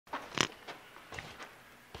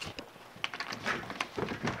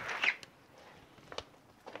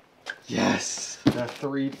Yes, the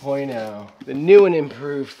 3.0. The new and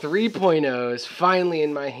improved 3.0 is finally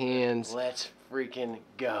in my hands. Let's freaking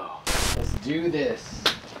go. Let's do this.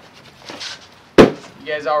 You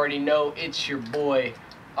guys already know it's your boy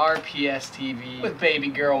RPSTV with baby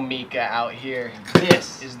girl Mika out here.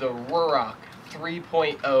 This is the Ruroc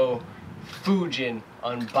 3.0 Fujin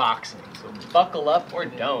unboxing. So buckle up or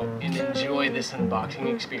don't and enjoy this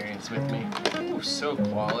unboxing experience with me. Ooh, so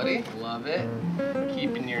quality, love it.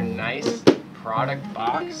 Keeping your nice product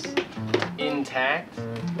box intact.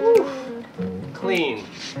 Woo. Clean,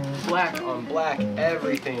 black on black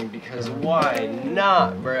everything, because why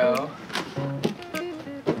not, bro?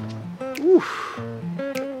 Oof.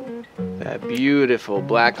 That beautiful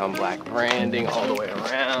black on black branding all the way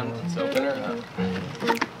around. Let's open her up.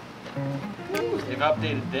 Ooh, they've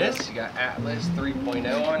updated this. You got Atlas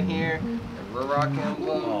 3.0 on here, the Ruroc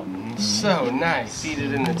emblem. Oh, so nice.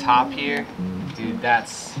 Seated in the top here. Dude,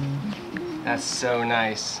 that's so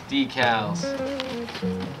nice. Decals.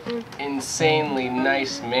 Insanely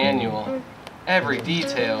nice manual. Every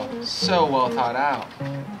detail so well thought out.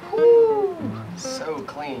 Woo, so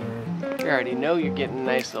clean. You already know you're getting a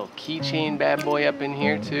nice little keychain bad boy up in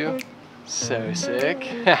here too. So sick.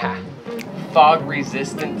 Fog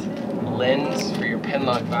resistant lens for your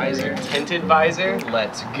pinlock visor. Tinted visor,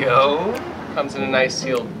 let's go. Comes in a nice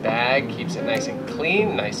sealed bag, keeps it nice and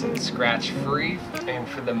clean, nice and scratch free. And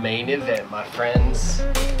for the main event, my friends.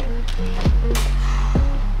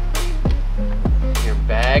 You're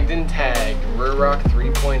bagged and tagged, Ruroc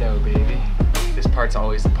 3.0, baby. This part's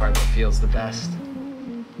always the part that feels the best.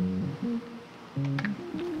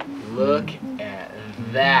 Look at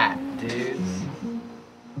that, dudes.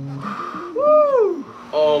 Woo!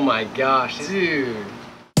 Oh my gosh, dude.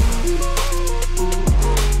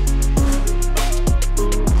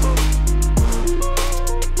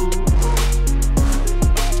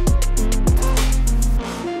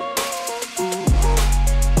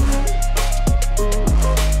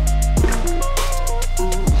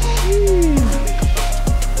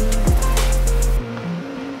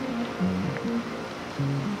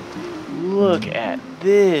 Look at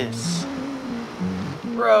this,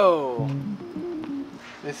 bro.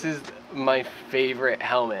 This is my favorite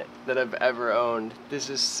helmet that I've ever owned. This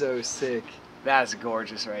is so sick. That's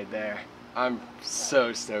gorgeous right there. I'm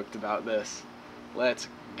so stoked about this. Let's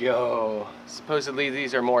go. Supposedly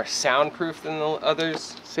these are more soundproof than the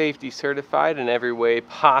others. Safety certified in every way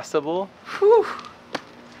possible. Whew.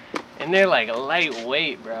 And they're like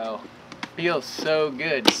lightweight, bro. Feels so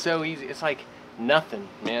good, so easy. It's like nothing,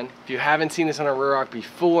 man. If you haven't seen this on a Ruroc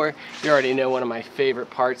before, you already know one of my favorite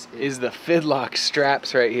parts is the fidlock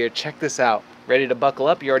straps right here. Check this out. Ready to buckle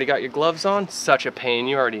up? You already got your gloves on? Such a pain,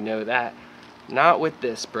 you already know that. Not with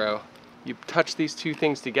this, bro. You touch these two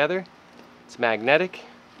things together, it's magnetic,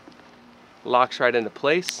 locks right into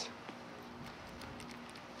place,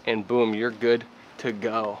 and boom, you're good to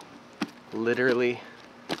go. Literally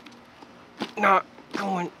not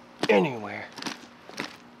going anywhere.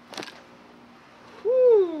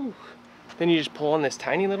 Then you just pull on this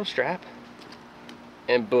tiny little strap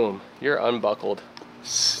and boom, you're unbuckled.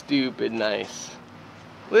 Stupid nice.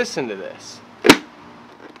 Listen to this.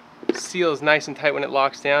 Seal is nice and tight when it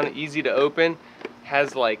locks down, easy to open,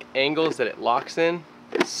 has like angles that it locks in.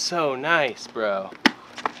 So nice, bro.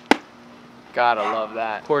 Gotta love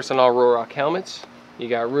that. Of course, on all Ruroc helmets, you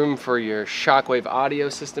got room for your shockwave audio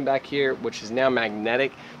system back here, which is now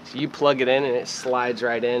magnetic. So you plug it in and it slides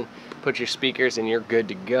right in. Put your speakers and you're good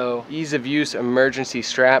to go. Ease of use emergency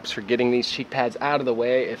straps for getting these cheek pads out of the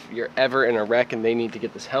way if you're ever in a wreck and they need to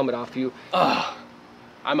get this helmet off you. Ugh,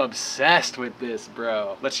 I'm obsessed with this,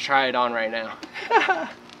 bro. Let's try it on right now.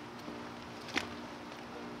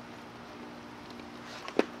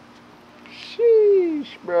 Sheesh,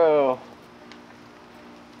 bro.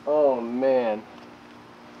 Oh man.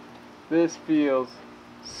 This feels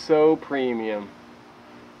so premium.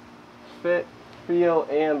 Fit, feel,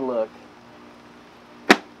 and look.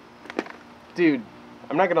 Dude,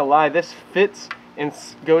 I'm not gonna lie, this fits and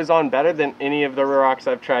goes on better than any of the Rurocs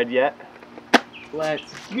I've tried yet.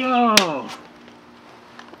 Let's go!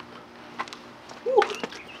 Woo.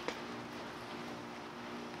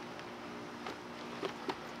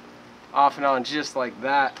 Off and on just like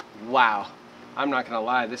that. Wow. I'm not gonna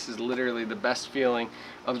lie, this is literally the best feeling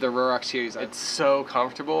of the Ruroc series. It's so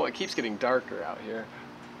comfortable. It keeps getting darker out here.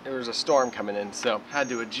 There was a storm coming in, so had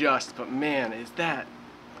to adjust, but man, is that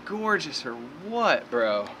gorgeous or what,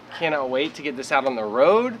 bro? Cannot wait to get this out on the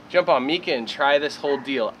road, jump on Mika and try this whole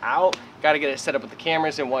deal out. Gotta get it set up with the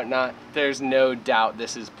cameras and whatnot. There's no doubt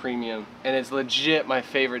this is premium, and it's legit my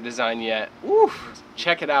favorite design yet. Woo!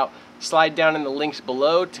 Check it out. Slide down in the links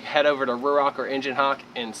below to head over to Ruroc or Engine Hawk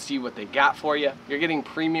and see what they got for you. You're getting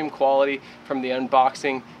premium quality from the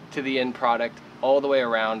unboxing to the end product all the way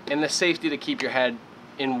around, and the safety to keep your head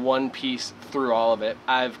in one piece through all of it.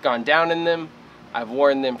 I've gone down in them. I've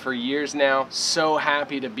worn them for years now. So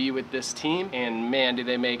happy to be with this team, and man, do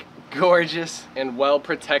they make gorgeous and well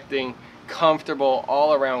protecting, comfortable,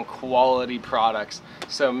 all around quality products.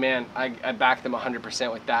 So man, I back them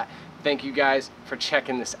 100% with that. Thank you guys for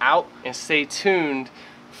checking this out, and stay tuned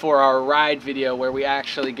for our ride video where we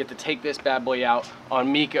actually get to take this bad boy out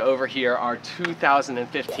on Mika over here, our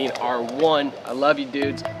 2015 R1. I love you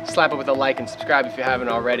dudes. Slap it with a like and subscribe if you haven't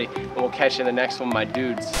already, and we'll catch you in the next one, my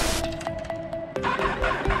dudes.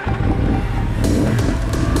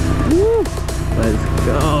 Woo. Let's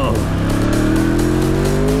go.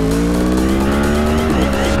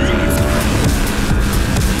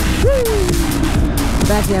 Woo.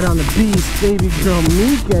 Back out on the beast, baby girl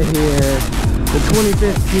Mika here, the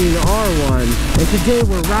 2015 R1, and today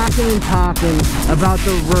we're rocking and talking about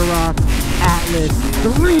the Ruroc Atlas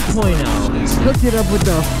 3.0. Hook it up with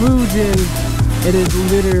the Fujin. It is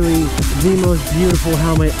literally the most beautiful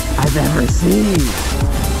helmet I've ever seen.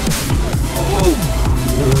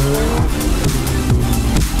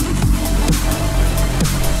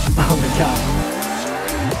 Oh my God.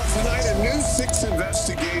 Tonight, a new 6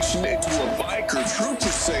 investigation into a biker trooper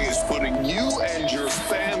say is putting you and your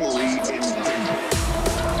family in danger.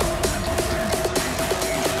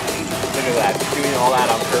 Look at that, he's doing all that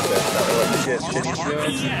on purpose. That was shit he's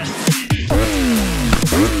doing.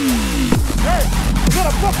 Hey, you got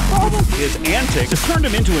a book problem? His antics have turned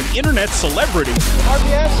him into an internet celebrity.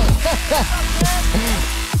 RPS?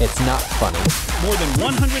 It's not funny. More than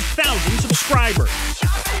 100,000 subscribers.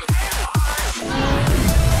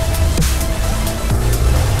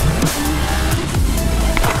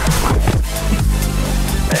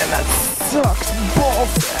 Man, that sucks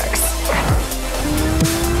balls.